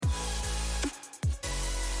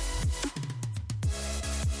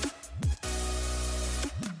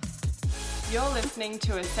You're listening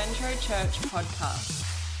to a Centro Church podcast.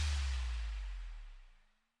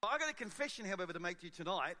 I got a confession, however, to make to you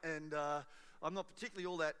tonight, and I'm not particularly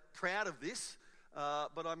all that proud of this,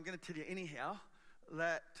 but I'm going to tell you anyhow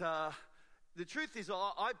that the truth is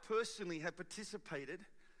I personally have participated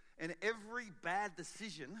in every bad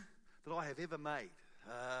decision that I have ever made.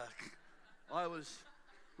 I was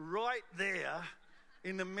right there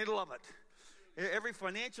in the middle of it. Every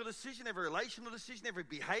financial decision, every relational decision, every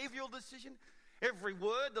behavioral decision, every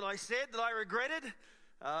word that I said that I regretted,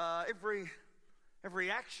 every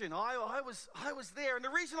action, I was there. And the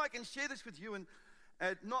reason I can share this with you and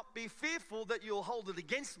not be fearful that you'll hold it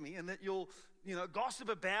against me and that you'll gossip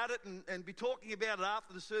about it and be talking about it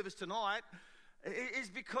after the service tonight is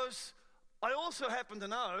because I also happen to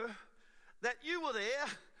know that you were there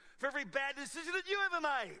for every bad decision that you ever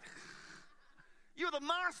made. You're the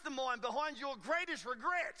mastermind behind your greatest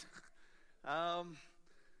regret,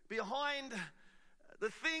 behind the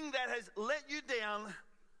thing that has let you down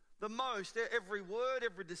the most. Every word,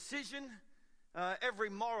 every decision, every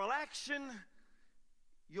moral action,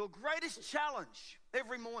 your greatest challenge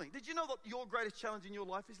every morning. Did you know that your greatest challenge in your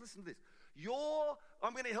life is, listen to this,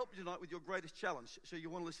 I'm going to help you tonight with your greatest challenge, so you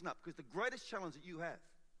want to listen up, because the greatest challenge that you have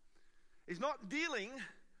is not dealing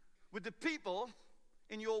with the people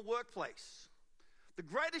in your workplace. The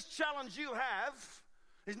greatest challenge you have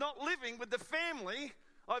is not living with the family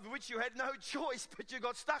over which you had no choice but you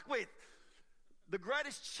got stuck with. The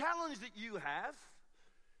greatest challenge that you have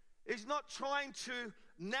is not trying to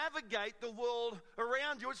navigate the world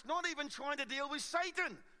around you. It's not even trying to deal with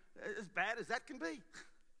Satan, as bad as that can be.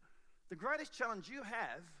 The greatest challenge you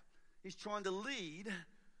have is trying to lead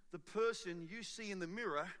the person you see in the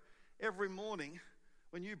mirror every morning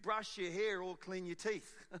when you brush your hair or clean your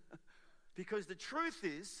teeth. Because the truth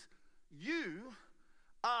is, you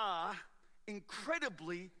are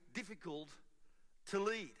incredibly difficult to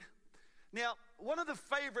lead. Now, one of the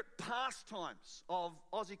favorite pastimes of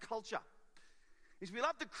Aussie culture is we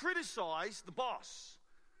love to criticize the boss.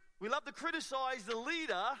 We love to criticize the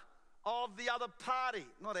leader of the other party.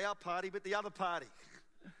 Not our party, but the other party.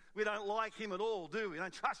 We don't like him at all, do we? We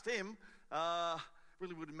don't trust him.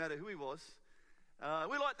 Really wouldn't matter who he was.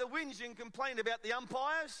 We like to whinge and complain about the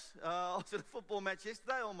umpires. I was at a football match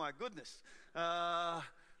yesterday. Oh, my goodness.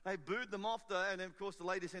 They booed them off. And of course, the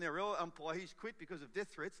latest NRL umpire, he's quit because of death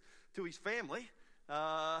threats to his family.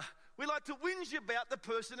 We like to whinge about the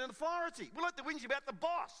person in authority. We like to whinge about the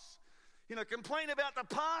boss. Complain about the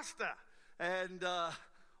pastor and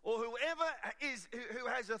or whoever is who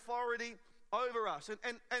has authority over us.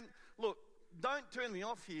 And look, don't turn me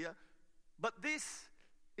off here, but this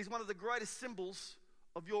is one of the greatest symbols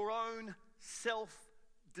of your own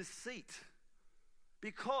self-deceit.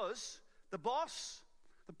 Because the boss,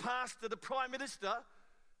 the pastor, the prime minister,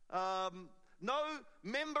 no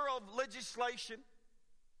member of legislation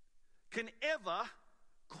can ever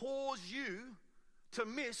cause you to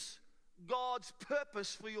miss God's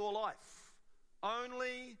purpose for your life.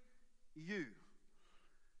 Only you.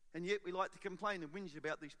 And yet we like to complain and whinge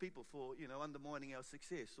about these people for, undermining our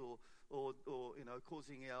success or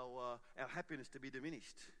causing our happiness to be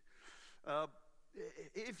diminished.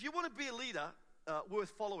 If you want to be a leader worth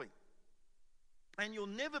following, and you'll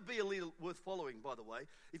never be a leader worth following, by the way,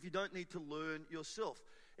 if you don't need to learn yourself.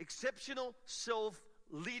 Exceptional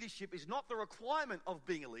self-leadership is not the requirement of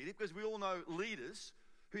being a leader, because we all know leaders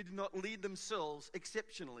who do not lead themselves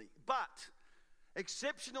exceptionally. But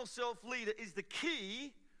exceptional self-leader is the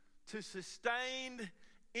key to sustained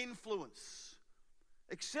influence.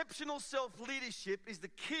 Exceptional self-leadership is the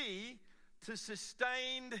key to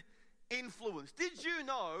sustained influence. Did you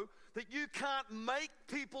know that you can't make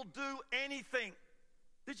people do anything?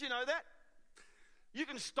 Did you know that? You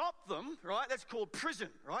can stop them, right? That's called prison,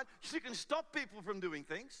 right? You can stop people from doing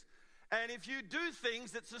things. And if you do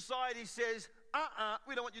things that society says,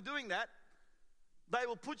 we don't want you doing that, they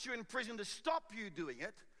will put you in prison to stop you doing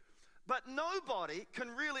it. But nobody can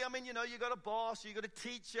really, you've got a boss, you've got a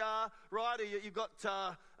teacher, right? Or you've got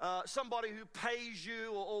somebody who pays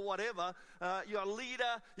you or whatever. You're a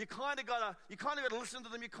leader. You kind of got to listen to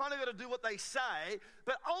them. You kind of got to do what they say.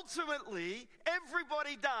 But ultimately,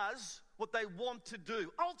 everybody does what they want to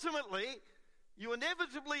do. Ultimately, you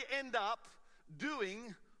inevitably end up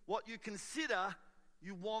doing what you consider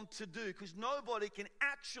you want to do, because nobody can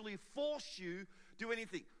actually force you to do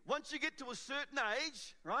anything. Once you get to a certain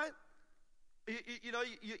age, right?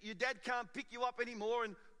 Your dad can't pick you up anymore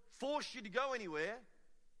and force you to go anywhere.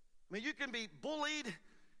 You can be bullied,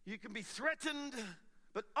 you can be threatened,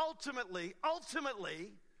 but ultimately,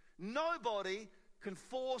 nobody can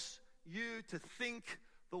force you to think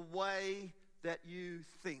the way that you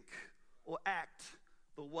think. or act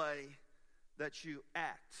the way that you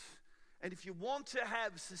act. And if you want to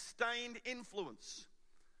have sustained influence,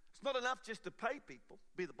 it's not enough just to pay people,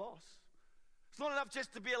 be the boss. It's not enough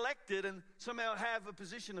just to be elected and somehow have a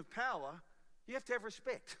position of power. You have to have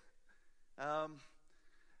respect.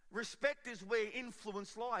 Respect is where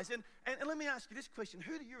influence lies. And let me ask you this question.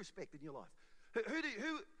 Who do you respect in your life?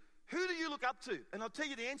 Who do you look up to? And I'll tell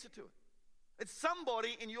you the answer to it. It's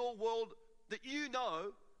somebody in your world that you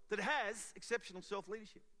know that has exceptional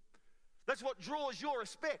self-leadership. That's what draws your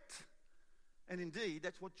respect. And indeed,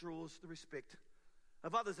 that's what draws the respect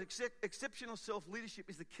of others. Exceptional self-leadership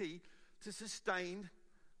is the key to sustained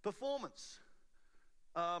performance.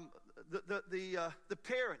 The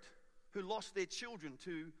parent who lost their children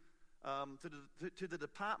to the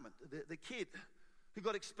department, the kid who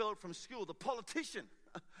got expelled from school, the politician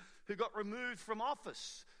who got removed from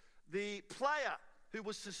office, the player who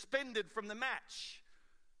was suspended from the match.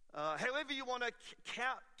 However you want to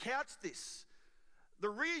couch this, the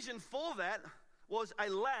reason for that was a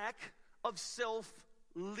lack of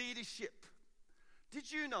self-leadership.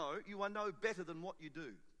 Did you know you are no better than what you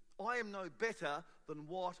do? I am no better than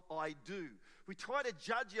what I do. We try to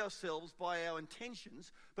judge ourselves by our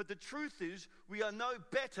intentions, but the truth is we are no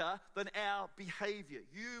better than our behavior,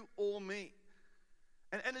 you or me.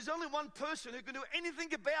 And there's only one person who can do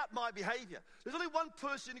anything about my behavior. There's only one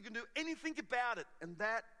person who can do anything about it, and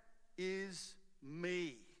that is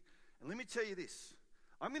me. And let me tell you this.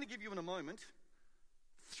 I'm going to give you in a moment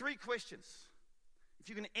 3 questions. If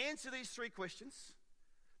you can answer these 3 questions,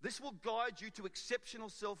 this will guide you to exceptional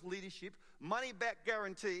self-leadership, money-back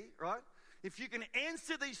guarantee, right? If you can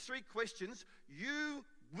answer these 3 questions, you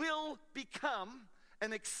will become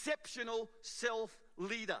an exceptional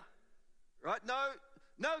self-leader, right?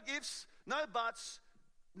 No gifts, no buts,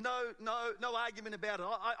 no argument about it.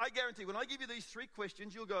 I guarantee when I give you these 3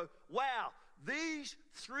 questions, you'll go, wow, these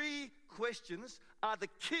 3 questions are the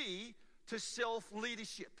key to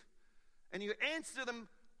self-leadership. And you answer them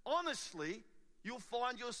honestly, you'll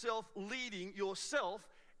find yourself leading yourself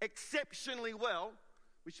exceptionally well,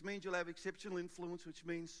 which means you'll have exceptional influence, which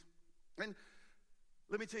means, and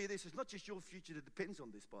let me tell you this, it's not just your future that depends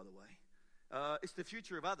on this, by the way. It's the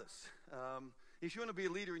future of others. If you want to be a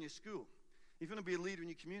leader in your school, if you want to be a leader in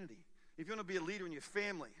your community, if you want to be a leader in your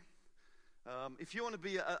family, if you want to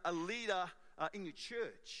be a leader in your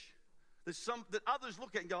church, that others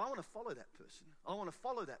look at and go, I want to follow that person. I want to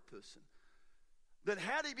follow that person. Then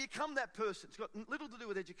how do you become that person? It's got little to do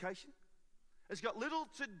with education. It's got little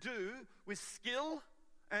to do with skill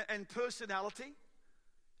and personality.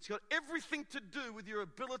 It's got everything to do with your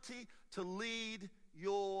ability to lead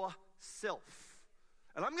yourself.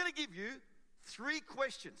 And I'm going to give you 3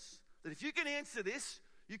 questions that if you can answer this,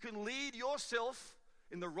 you can lead yourself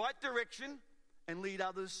in the right direction and lead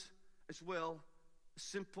others as well. As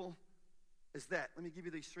simple as that. Let me give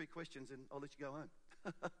you these 3 questions and I'll let you go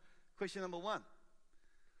home. Question number 1.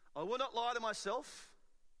 I will not lie to myself,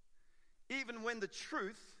 even when the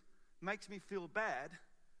truth makes me feel bad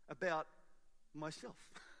about myself.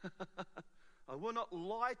 I will not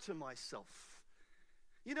lie to myself.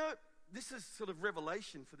 You know, this is sort of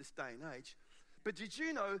revelation for this day and age. But did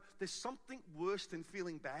you know there's something worse than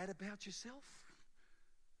feeling bad about yourself?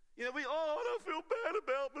 You know, I don't feel bad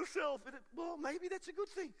about myself. Well, maybe that's a good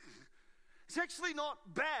thing. It's actually not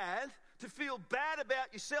bad to feel bad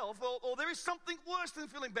about yourself, or there is something worse than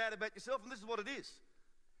feeling bad about yourself, and this is what it is.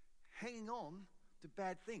 Hanging on to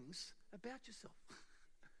bad things about yourself.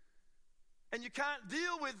 And you can't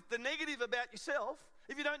deal with the negative about yourself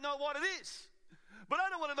if you don't know what it is. But I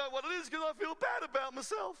don't want to know what it is because I feel bad about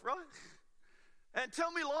myself, right? And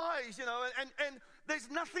tell me lies, you know, and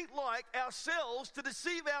there's nothing like ourselves to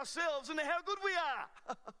deceive ourselves into how good we are.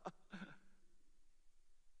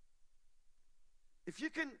 If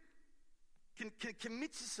you can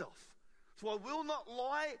commit yourself, so I will not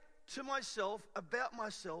lie to myself about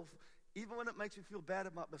myself, even when it makes me feel bad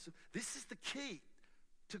about myself. This is the key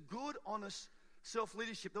to good, honest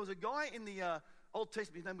self-leadership. There was a guy in the Old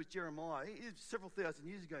Testament, his name was Jeremiah. He was several thousand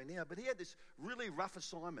years ago now, but he had this really rough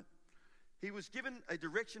assignment. He was given a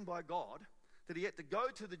direction by God that he had to go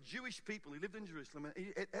to the Jewish people. He lived in Jerusalem, and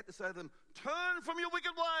he had to say to them, turn from your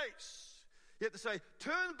wicked ways. He had to say,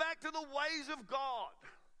 turn back to the ways of God.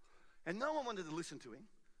 And no one wanted to listen to him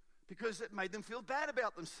because it made them feel bad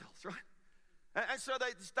about themselves, right? And so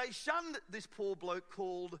they shunned this poor bloke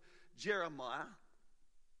called Jeremiah.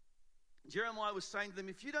 Jeremiah was saying to them,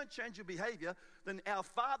 if you don't change your behavior, then our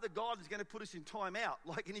Father God is going to put us in time out,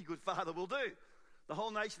 like any good father will do. The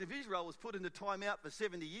whole nation of Israel was put into time out for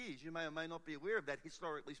 70 years. You may or may not be aware of that,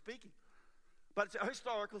 historically speaking. But it's a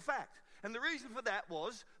historical fact. And the reason for that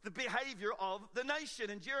was the behavior of the nation.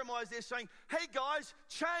 And Jeremiah's there saying, hey guys,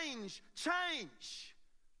 change.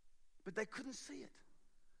 But they couldn't see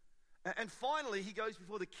it. And finally, he goes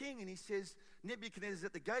before the king and he says, Nebuchadnezzar's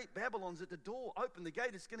at the gate, Babylon's at the door. Open the gate,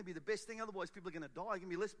 it's going to be the best thing. Otherwise, people are going to die. There's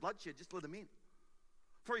going to be less bloodshed. Just let them in.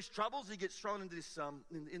 For his troubles, he gets thrown into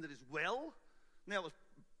this well. Now, it was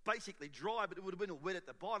basically dry, but it would have been wet at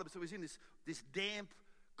the bottom. So he's in this damp,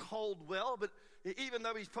 cold well. But even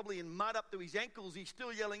though he's probably in mud up to his ankles, he's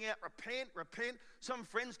still yelling out, repent, repent. Some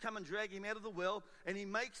friends come and drag him out of the well. And he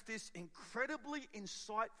makes this incredibly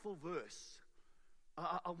insightful verse.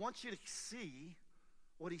 I want you to see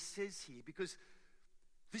what he says here, because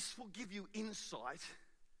this will give you insight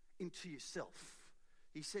into yourself.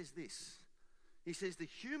 He says this. He says, the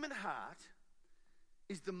human heart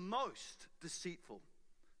is the most deceitful.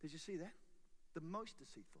 Did you see that? The most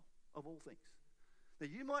deceitful of all things. Now,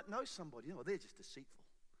 you might know somebody, they're just deceitful.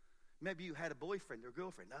 Maybe you had a boyfriend or a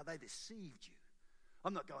girlfriend. No, they deceived you.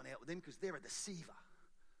 I'm not going out with them because they're a deceiver.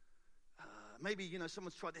 Maybe,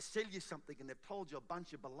 someone's tried to sell you something and they've told you a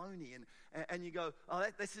bunch of baloney and you go, oh,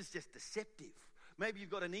 this is just deceptive. Maybe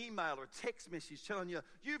you've got an email or a text message telling you,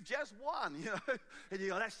 you've just won, and you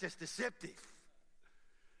go, that's just deceptive.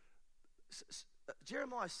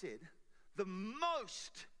 Jeremiah said, the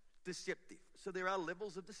most deceptive. So there are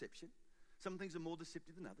levels of deception. Some things are more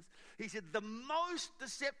deceptive than others. He said, the most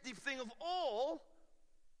deceptive thing of all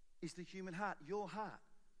is the human heart, your heart.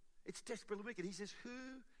 It's desperately wicked. He says, who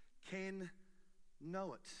can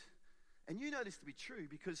know it? And you know this to be true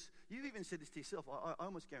because you've even said this to yourself. I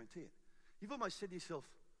almost guarantee it. You've almost said to yourself,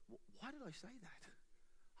 why did I say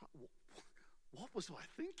that? What was I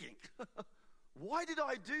thinking? Why did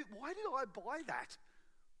I buy that?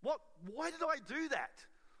 Why did I do that?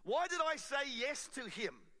 Why did I say yes to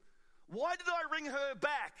him? Why did I ring her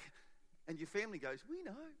back? And your family goes, we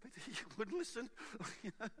know, but you wouldn't listen.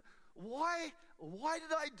 Why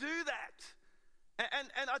did I do that?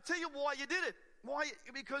 And I tell you why you did it. Why?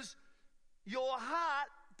 Because your heart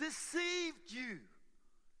deceived you.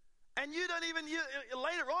 And you don't even,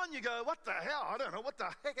 later on you go, what the hell? I don't know what the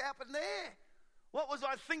heck happened there. What was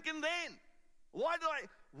I thinking then? Why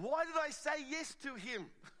did I say yes to him?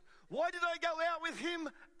 Why did I go out with him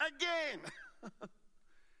again?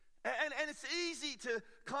 and it's easy to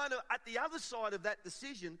kind of, at the other side of that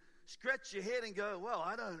decision, scratch your head and go, well,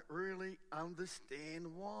 I don't really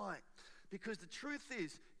understand why. Because the truth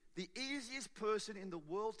is, the easiest person in the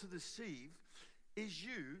world to deceive is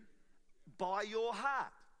you by your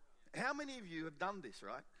heart. How many of you have done this,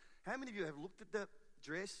 right? How many of you have looked at the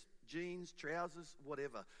dress, jeans, trousers,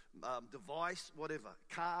 whatever, device, whatever,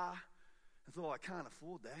 car, and thought, I can't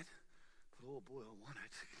afford that, but oh boy, I want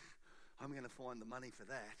it. I'm going to find the money for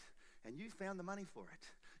that. And you found the money for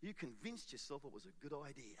it. You convinced yourself it was a good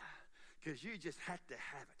idea because you just had to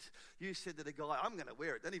have it. You said to the guy, I'm going to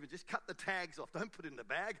wear it. Don't even just cut the tags off. Don't put it in the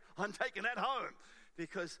bag. I'm taking that home.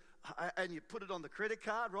 And you put it on the credit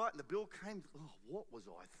card, right? And the bill came. Oh, what was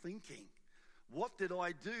I thinking? What did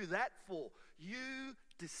I do that for? You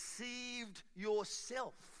deceived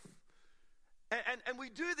yourself. And we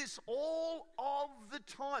do this all of the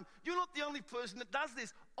time. You're not the only person that does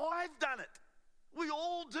this. I've done it. We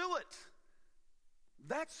all do it.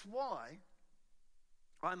 That's why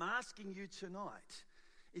I'm asking you tonight,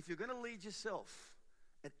 if you're going to lead yourself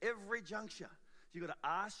at every juncture, you've got to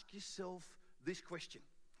ask yourself this question,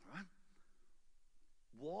 all right?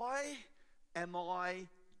 Why am I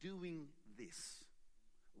doing this?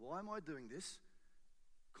 Why am I doing this?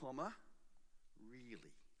 Comma, really?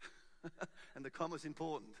 And the comma's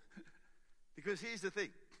important. Because here's the thing,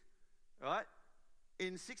 right?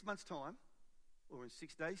 In 6 months' time, or in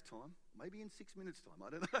 6 days' time, maybe in 6 minutes' time, I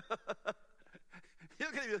don't know.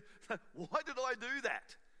 You're going to be, why did I do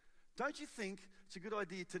that? Don't you think it's a good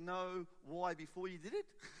idea to know why before you did it?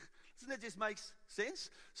 Doesn't that just make sense?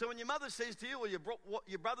 So when your mother says to you, or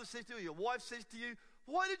your brother says to you, or your wife says to you,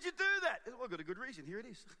 why did you do that? Well, I've got a good reason. Here it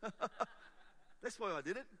is. That's why I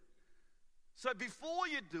did it. So before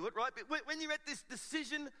you do it, right, when you're at this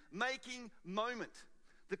decision-making moment,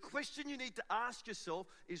 the question you need to ask yourself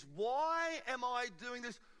is, why am I doing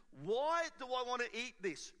this? Why do I want to eat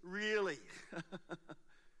this, really?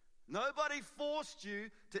 Nobody forced you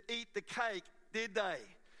to eat the cake, did they?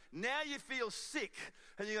 Now you feel sick,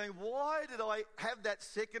 and you're going, why did I have that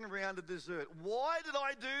second round of dessert? Why did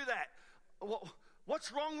I do that?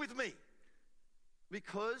 What's wrong with me?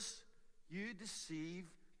 Because you deceive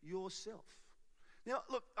yourself. Now,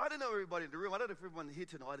 look, I don't know everybody in the room. I don't know if everyone here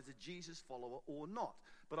tonight is a Jesus follower or not.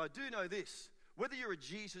 But I do know this. Whether you're a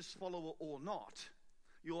Jesus follower or not,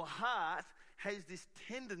 your heart has this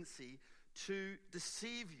tendency to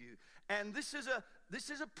deceive you. And this is a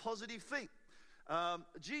positive thing.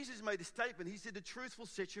 Jesus made a statement. He said, the truth will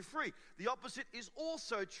set you free. The opposite is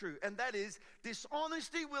also true, and that is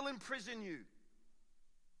dishonesty will imprison you.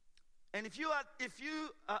 And if you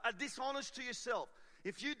are dishonest to yourself,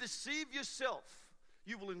 if you deceive yourself,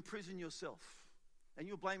 you will imprison yourself, and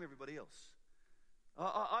you'll blame everybody else.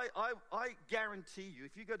 I guarantee you,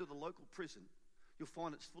 if you go to the local prison, you'll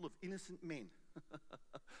find it's full of innocent men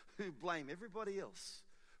who blame everybody else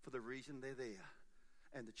for the reason they're there.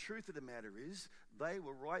 And the truth of the matter is, they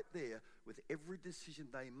were right there with every decision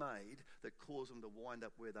they made that caused them to wind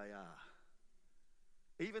up where they are.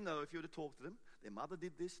 Even though if you were to talk to them, their mother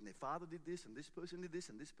did this, and their father did this, and this person did this,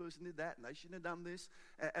 and this person did that, and they shouldn't have done this.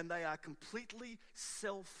 And they are completely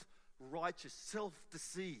self-righteous,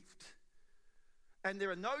 self-deceived. And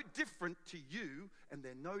they're no different to you, and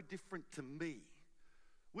they're no different to me.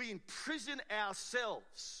 We imprison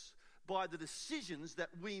ourselves by the decisions that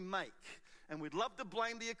we make. And we'd love to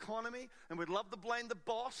blame the economy, and we'd love to blame the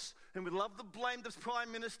boss, and we'd love to blame the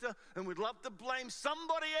prime minister, and we'd love to blame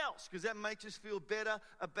somebody else, because that makes us feel better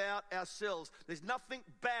about ourselves. There's nothing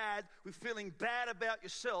bad with feeling bad about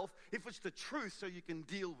yourself if it's the truth, so you can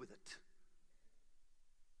deal with it.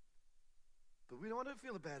 But we don't want to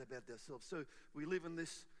feel bad about ourselves, so we live in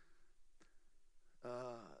this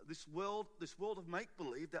world of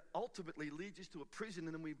make-believe that ultimately leads us to a prison,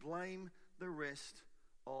 and then we blame the rest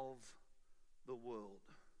of the world.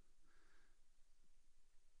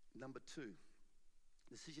 Number 2,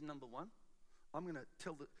 decision number 1. I'm going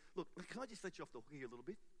to look, can I just let you off the hook here a little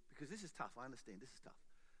bit? Because this is tough. I understand this is tough.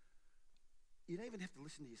 You don't even have to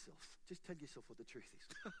listen to yourself. Just tell yourself what the truth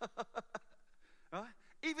is. Right?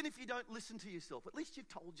 Even if you don't listen to yourself, at least you've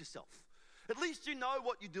told yourself. At least you know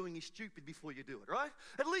what you're doing is stupid before you do it, right?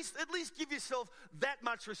 At least give yourself that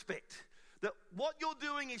much respect. That what you're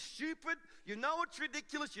doing is stupid, you know it's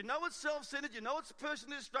ridiculous, you know it's self-centered, you know it's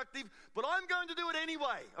personally destructive, but I'm going to do it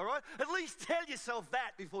anyway, all right? At least tell yourself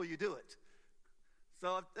that before you do it.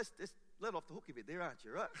 So I've just let off the hook a bit there, aren't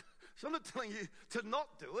you, right? So I'm not telling you to not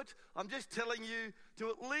do it, I'm just telling you to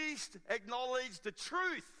at least acknowledge the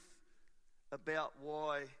truth about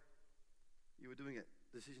why you were doing it.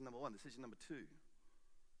 Decision number 1. Decision number 2.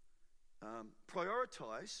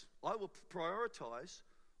 I will prioritize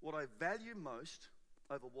what I value most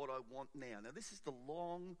over what I want now. Now, this is the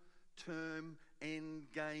long-term,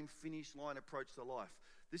 end-game, finish line approach to life.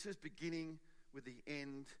 This is beginning with the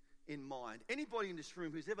end in mind. Anybody in this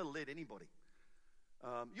room who's ever led anybody,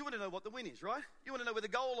 you want to know what the win is, right? You want to know where the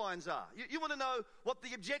goal lines are. You want to know what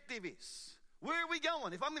the objective is. Where are we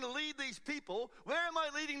going? If I'm going to lead these people, where am I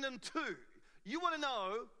leading them to? You want to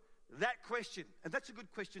know that question. And that's a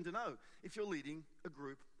good question to know if you're leading a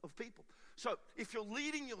group of people. So if you're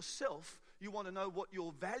leading yourself, you want to know what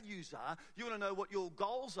your values are. You want to know what your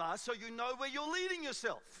goals are so you know where you're leading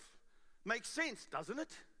yourself. Makes sense, doesn't it?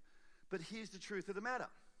 But here's the truth of the matter.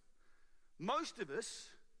 Most of us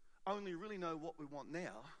only really know what we want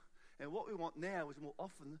now. And what we want now is more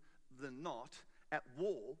often than not at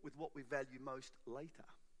war with what we value most later.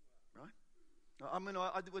 Right? I mean,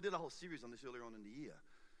 we did a whole series on this earlier on in the year.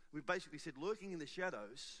 We basically said lurking in the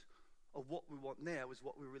shadows of what we want now is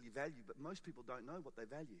what we really value, but most people don't know what they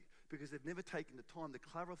value because they've never taken the time to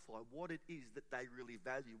clarify what it is that they really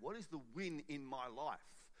value. What is the win in my life,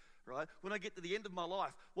 right? When I get to the end of my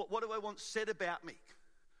life, what do I want said about me?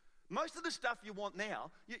 Most of the stuff you want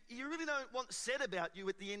now, you really don't want said about you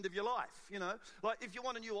at the end of your life, you know? Like if you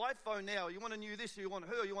want a new iPhone now, or you want a new this, or you want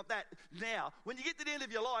her, or you want that now. When you get to the end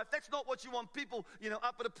of your life, that's not what you want people,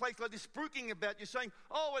 up at a place like this spruiking about you saying,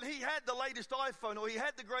 oh, and he had the latest iPhone, or he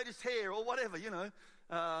had the greatest hair, or whatever,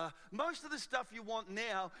 Most of the stuff you want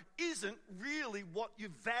now isn't really what you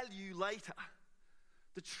value later.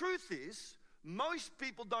 The truth is, most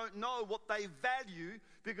people don't know what they value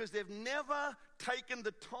because they've never taken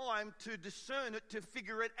the time to discern it, to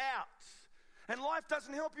figure it out. And life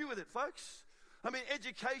doesn't help you with it, folks. I mean,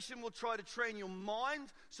 education will try to train your mind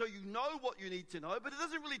so you know what you need to know, but it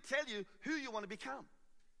doesn't really tell you who you want to become.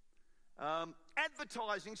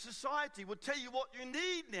 Advertising, society will tell you what you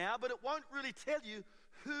need now, but it won't really tell you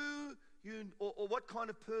who you or what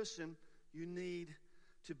kind of person you need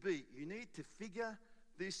to be. You need to figure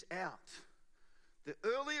this out. The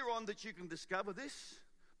earlier on that you can discover this,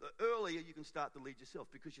 the earlier you can start to lead yourself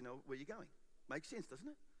because you know where you're going. Makes sense, doesn't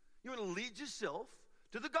it? You want to lead yourself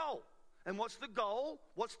to the goal. And what's the goal?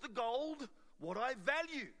 What's the gold? What I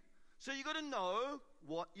value. So you've got to know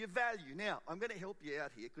what you value. Now, I'm going to help you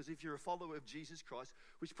out here because if you're a follower of Jesus Christ,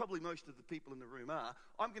 which probably most of the people in the room are,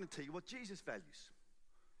 I'm going to tell you what Jesus values.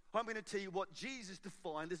 I'm going to tell you what Jesus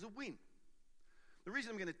defined as a win. The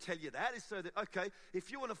reason I'm going to tell you that is so that, okay,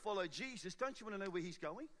 if you want to follow Jesus, don't you want to know where he's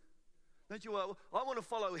going? Don't you? Well, I want to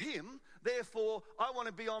follow him, therefore I want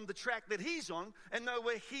to be on the track that he's on and know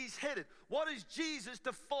where he's headed. What is Jesus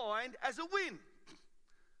defined as a win?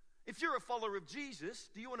 If you're a follower of Jesus,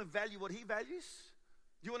 do you want to value what he values?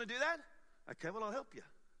 Do you want to do that? Okay, well, I'll help you.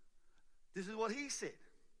 This is what he said.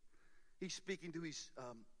 He's speaking to his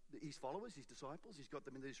followers, his disciples. He's got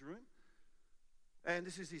them in this room. And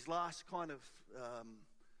this is his last kind of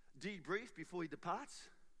debrief before he departs.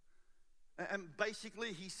 And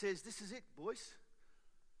basically he says, this is it, boys.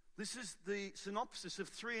 This is the synopsis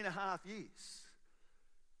of 3.5 years.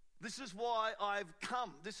 This is why I've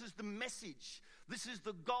come. This is the message. This is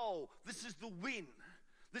the goal. This is the win.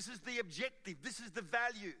 This is the objective. This is the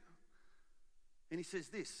value. And he says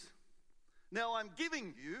this, now I'm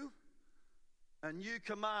giving you a new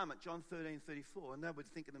commandment, John 13:34. And they would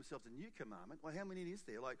think to themselves, a new commandment? Well, how many is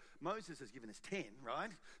there? Like Moses has given us 10, right?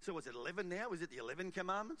 So was it 11 now? Is it the 11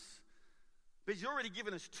 commandments? But he's already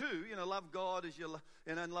given us 2, love God as you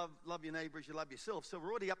and love your neighbor as you love yourself. So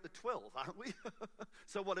we're already up to 12, aren't we?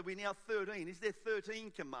 So what are we now, 13? Is there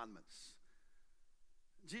 13 commandments?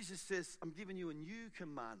 Jesus says, I'm giving you a new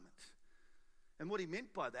commandment. And what he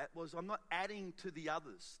meant by that was, I'm not adding to the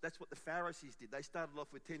others. That's what the Pharisees did. They started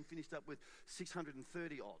off with 10, finished up with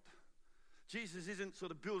 630 odd. Jesus isn't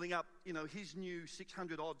sort of building up, his new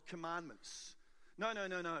 600 odd commandments. No.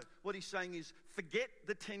 What he's saying is, forget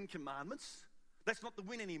the 10 commandments. That's not the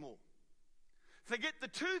win anymore. Forget the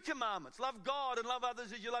 2 commandments. Love God and love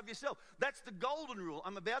others as you love yourself. That's the golden rule.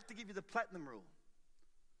 I'm about to give you the platinum rule.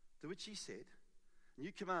 To which he said,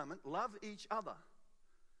 new commandment, love each other.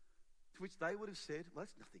 To which they would have said, well,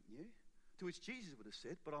 that's nothing new. To which Jesus would have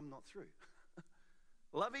said, but I'm not through.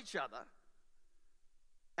 Love each other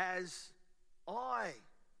as I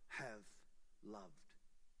have loved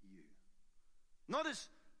you. Not as,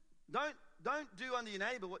 don't do unto your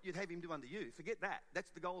neighbor what you'd have him do unto you. Forget that. That's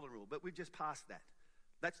the golden rule. But we've just passed that.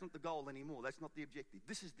 That's not the goal anymore. That's not the objective.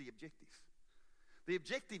 This is the objective. The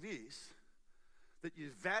objective is that you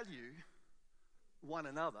value one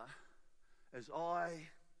another as I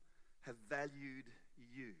have valued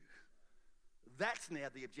you. That's now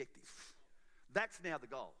the objective. That's now the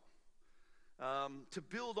goal. To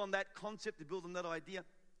build on that concept, to build on that idea,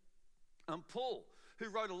 Paul, who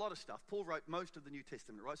wrote a lot of stuff. Paul wrote most of the New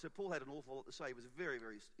Testament, right? So Paul had an awful lot to say. He was a very,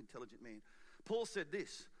 very intelligent man. Paul said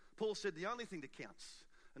this. Paul said the only thing that counts,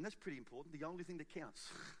 and that's pretty important, the only thing that counts.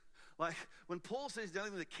 Like, when Paul says the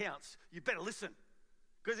only thing that counts, you better listen.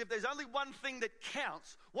 Because if there's only one thing that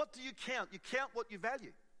counts, what do you count? You count what you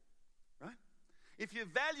value, right? If you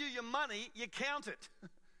value your money, you count it.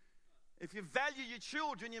 If you value your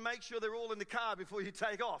children, you make sure they're all in the car before you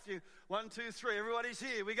take off. 1, 2, 3, everybody's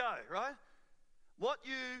here, we go, right? What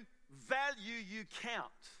you value, you count.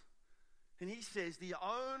 And he says the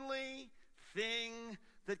only thing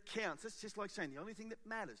that counts, that's just like saying the only thing that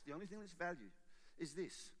matters, the only thing that's valued is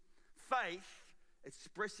this. Faith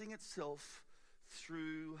expressing itself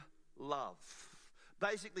through love.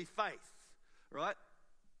 Basically faith, right?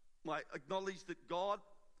 I acknowledge that God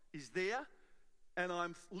is there and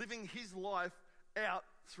I'm living his life out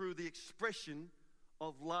through the expression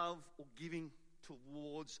of love or giving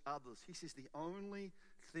towards others. He says the only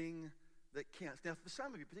thing that counts. Now, for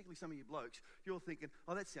some of you, particularly some of you blokes, you're thinking,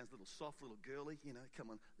 oh, that sounds a little soft, a little girly, come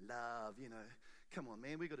on, love, come on,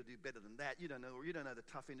 man, we've got to do better than that. You don't know the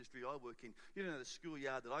tough industry I work in. You don't know the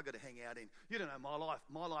schoolyard that I got to hang out in. You don't know my life.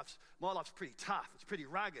 My life's pretty tough. It's pretty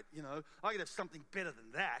rugged, I got to have something better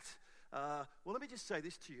than that. Well, let me just say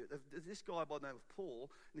this to you. This guy by the name of Paul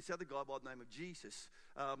and this other guy by the name of Jesus,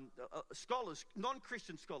 scholars,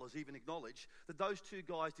 non-Christian scholars even acknowledge that those 2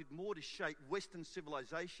 guys did more to shape Western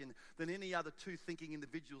civilization than any other 2 thinking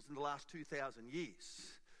individuals in the last 2,000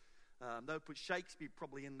 years. They would put Shakespeare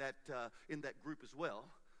probably in that group as well.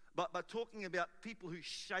 But talking about people who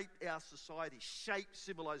shaped our society, shaped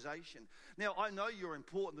civilization. Now, I know you're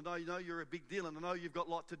important, and I know you're a big deal, and I know you've got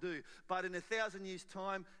a lot to do. But in 1,000 years'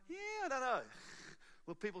 time, I don't know.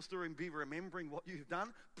 Will people still be remembering what you've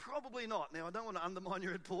done? Probably not. Now, I don't want to undermine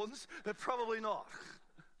your importance, but probably not.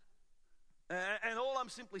 And all I'm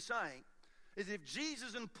simply saying is if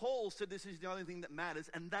Jesus and Paul said this is the only thing that matters,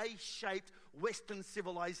 and they shaped Western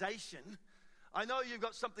civilization, I know you've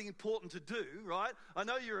got something important to do, right? I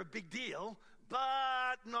know you're a big deal,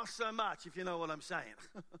 but not so much, if you know what I'm saying.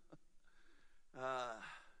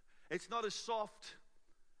 It's not as soft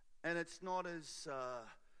and it's not as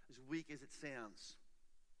weak as it sounds.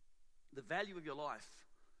 The value of your life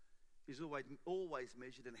is always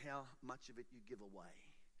measured in how much of it you give away.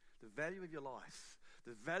 The value of your life,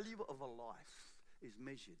 the value of a life is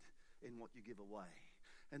measured in what you give away.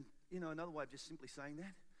 And, another way of just simply saying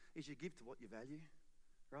that is you give to what you value,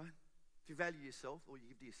 right? If you value yourself, or you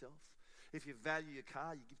give to yourself. If you value your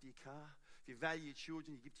car, you give to your car. If you value your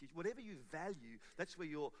children, you give to your... Whatever you value, that's where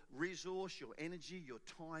your resource, your energy, your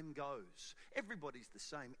time goes. Everybody's the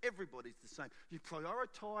same. Everybody's the same. You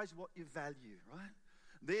prioritize what you value, right?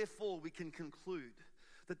 Therefore, we can conclude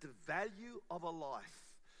that the value of a life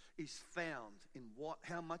is found in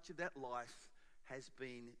how much of that life has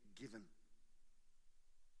been given.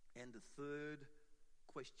 And the third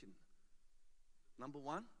question. Number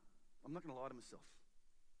one, I'm not going to lie to myself.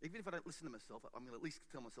 Even if I don't listen to myself, I'm going to at least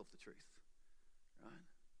tell myself the truth.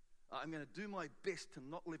 Right? I'm going to do my best to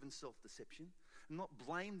not live in self-deception, not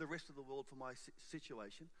blame the rest of the world for my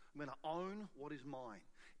situation. I'm going to own what is mine,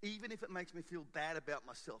 even if it makes me feel bad about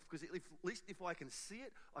myself, because at least if I can see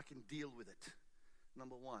it, I can deal with it.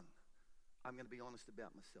 Number one, I'm going to be honest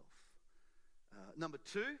about myself. Number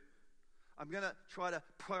two, I'm going to try to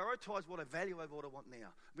prioritize what I value over what I want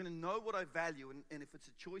now. I'm going to know what I value, and if it's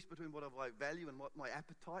a choice between what I value and what my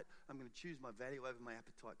appetite, I'm going to choose my value over my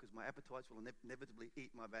appetite, because my appetites will inevitably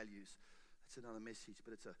eat my values. That's another message,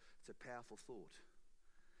 but it's a powerful thought.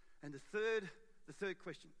 And the third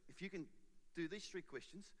question, if you can do these three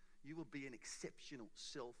questions, you will be an exceptional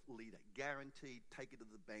self-leader. Guaranteed, take it to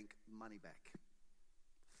the bank, money back.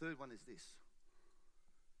 The third one is this.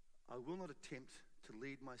 I will not attempt to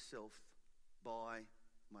lead myself by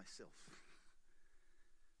myself.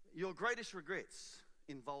 Your greatest regrets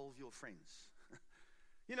involve your friends.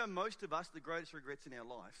 Most of us, the greatest regrets in our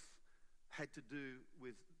life had to do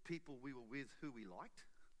with people we were with who we liked,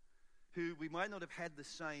 who we might not have had the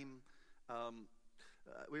same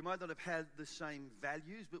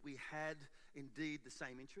values, but we had indeed the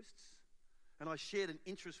same interests. And I shared an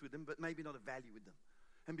interest with them, but maybe not a value with them.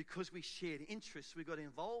 And because we shared interests, we got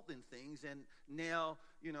involved in things, and now,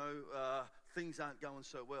 things aren't going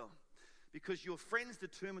so well. Because your friends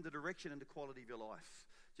determine the direction and the quality of your life.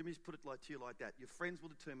 Let me just put it to you like that. Your friends will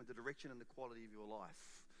determine the direction and the quality of your life.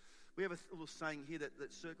 We have a little saying here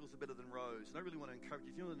that circles are better than rows. And I really want to encourage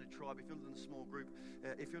you, if you're not in a tribe, if you're not in a small group,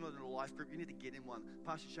 if you're not in a life group, you need to get in one.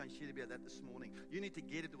 Pastor Shane shared about that this morning. You need to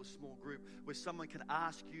get into a small group where someone can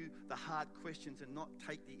ask you the hard questions and not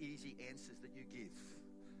take the easy answers that you give.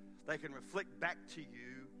 They can reflect back to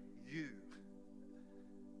you.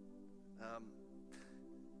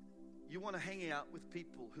 You want to hang out with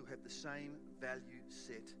people who have the same value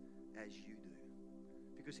set as you do.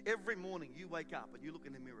 Because every morning you wake up and you look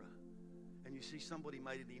in the mirror and you see somebody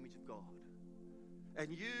made in the image of God.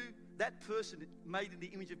 And that person made in the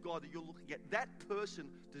image of God that you're looking at, that person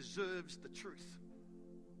deserves the truth.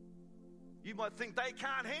 You might think they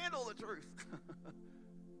can't handle the truth,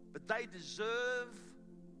 but they deserve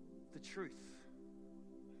the truth.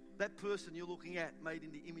 That person you're looking at, made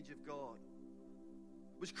in the image of God,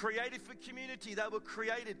 was created for community. They were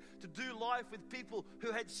created to do life with people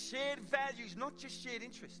who had shared values, not just shared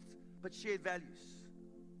interests, but shared values.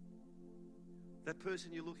 That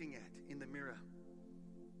person you're looking at in the mirror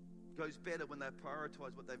goes better when they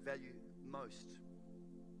prioritize what they value most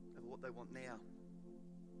over what they want now.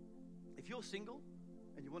 If you're single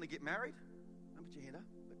and you want to get married, don't put your hand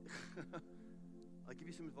up. I'll give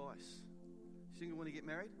you some advice. Single, want to get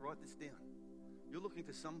married? Write this down. You're looking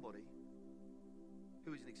for somebody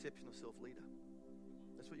who is an exceptional self-leader.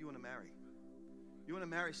 That's what you want to marry. You want to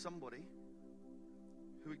marry somebody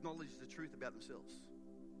who acknowledges the truth about themselves.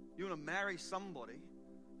 You want to marry somebody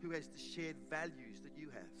who has the shared values that you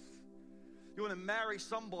have. You want to marry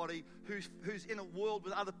somebody who's in a world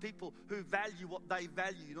with other people who value what they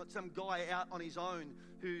value, not some guy out on his own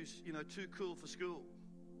who's, too cool for school.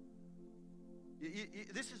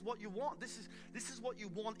 This is what you want. This is what you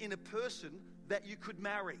want in a person that you could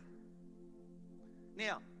marry.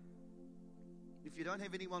 Now, if you don't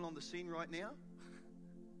have anyone on the scene right now,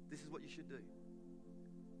 this is what you should do.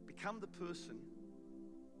 Become the person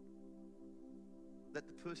that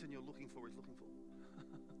the person you're looking for is looking for.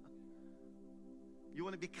 You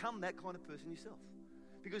want to become that kind of person yourself.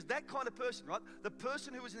 Because that kind of person, right, the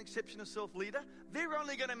person who is an exceptional self-leader, they're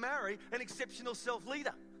only going to marry an exceptional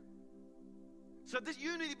self-leader. So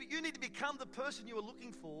you need to become the person you are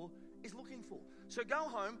looking for is looking for. So go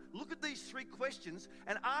home, look at these three questions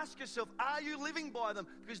and ask yourself, are you living by them?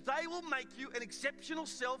 Because they will make you an exceptional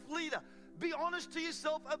self-leader. Be honest to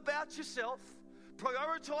yourself about yourself.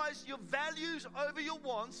 Prioritize your values over your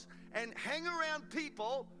wants and hang around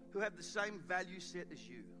people who have the same value set as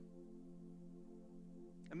you.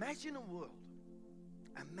 Imagine a world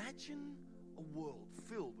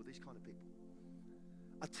filled with these kind of people.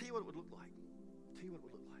 I'll tell you what it would look like.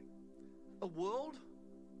 A world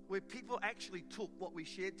where people actually took what we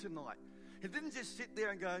shared tonight. It didn't just sit there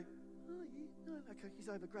and go, oh, yeah, no, okay, he's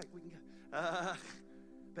over, great, we can go.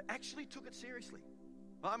 But actually took it seriously.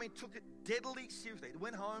 I mean, took it deadly seriously. They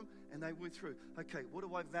went home and they went through, okay, what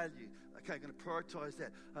do I value? Okay, I'm going to prioritize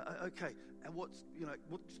that. Okay, and what's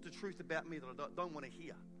the truth about me that I don't want to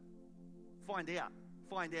hear? Find out.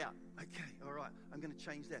 Okay, all right, I'm going to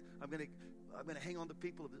change that. I'm going to hang on to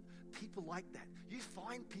people like that. You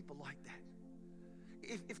find people like that.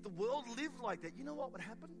 If the world lived like that, you know what would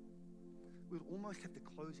happen? We would almost have to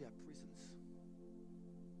close our prisons.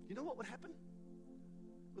 You know what would happen?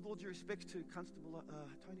 With all due respect to Constable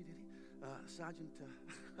Tony, Sergeant,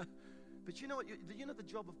 but you know what? The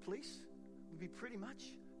job of police would be pretty much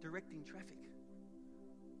directing traffic.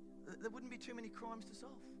 There wouldn't be too many crimes to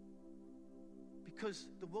solve because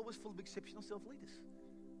the world was full of exceptional self-leaders.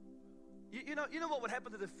 You know what would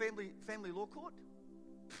happen to the family law court?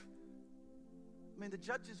 I mean, the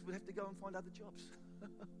judges would have to go and find other jobs.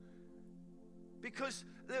 Because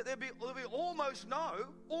there'll be almost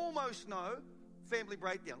no family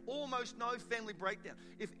breakdown. Almost no family breakdown.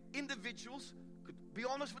 If individuals could be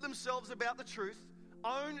honest with themselves about the truth,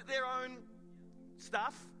 own their own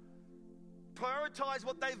stuff, prioritize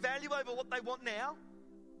what they value over what they want now,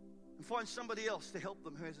 and find somebody else to help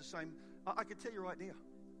them who has the same. I can tell you right now,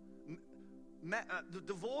 the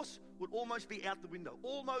divorce would almost be out the window.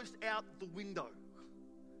 Almost out the window.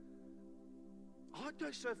 I'd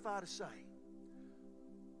go so far to say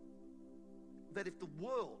that if the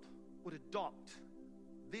world would adopt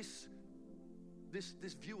this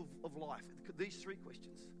view of life, these three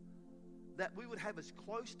questions, that we would have as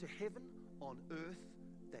close to heaven on earth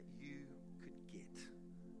that you could get.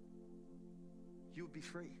 You would be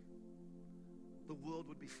free. The world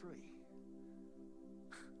would be free.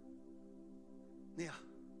 Now,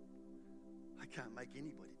 I can't make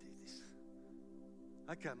anybody do this.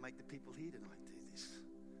 I can't make the people here tonight do this.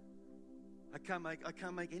 I can't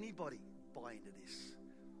make anybody buy into this.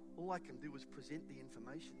 All I can do is present the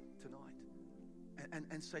information tonight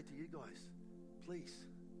and say to you guys, please,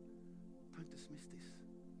 don't dismiss this.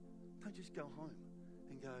 Don't just go home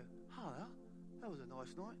and go, that was a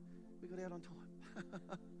nice night. We got out on time.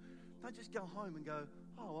 Don't just go home and go,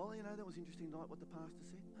 oh, well, that was an interesting night what the pastor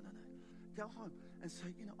said. No. Go home and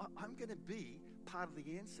say, I'm going to be part of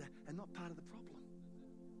the answer and not part of the problem.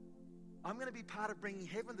 I'm going to be part of bringing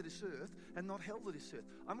heaven to this earth and not hell to this earth.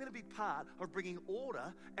 I'm going to be part of bringing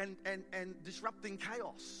order and disrupting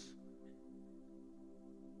chaos.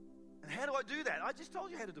 And how do I do that? I just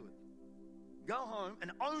told you how to do it. Go home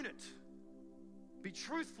and own it. Be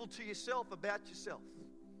truthful to yourself about yourself.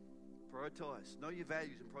 Prioritize. Know your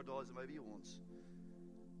values and prioritize them over your wants.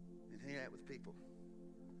 And hang out with people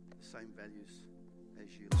the same values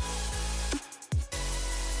as you.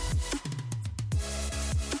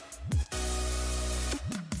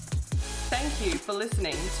 Thank you for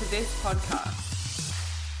listening to this podcast.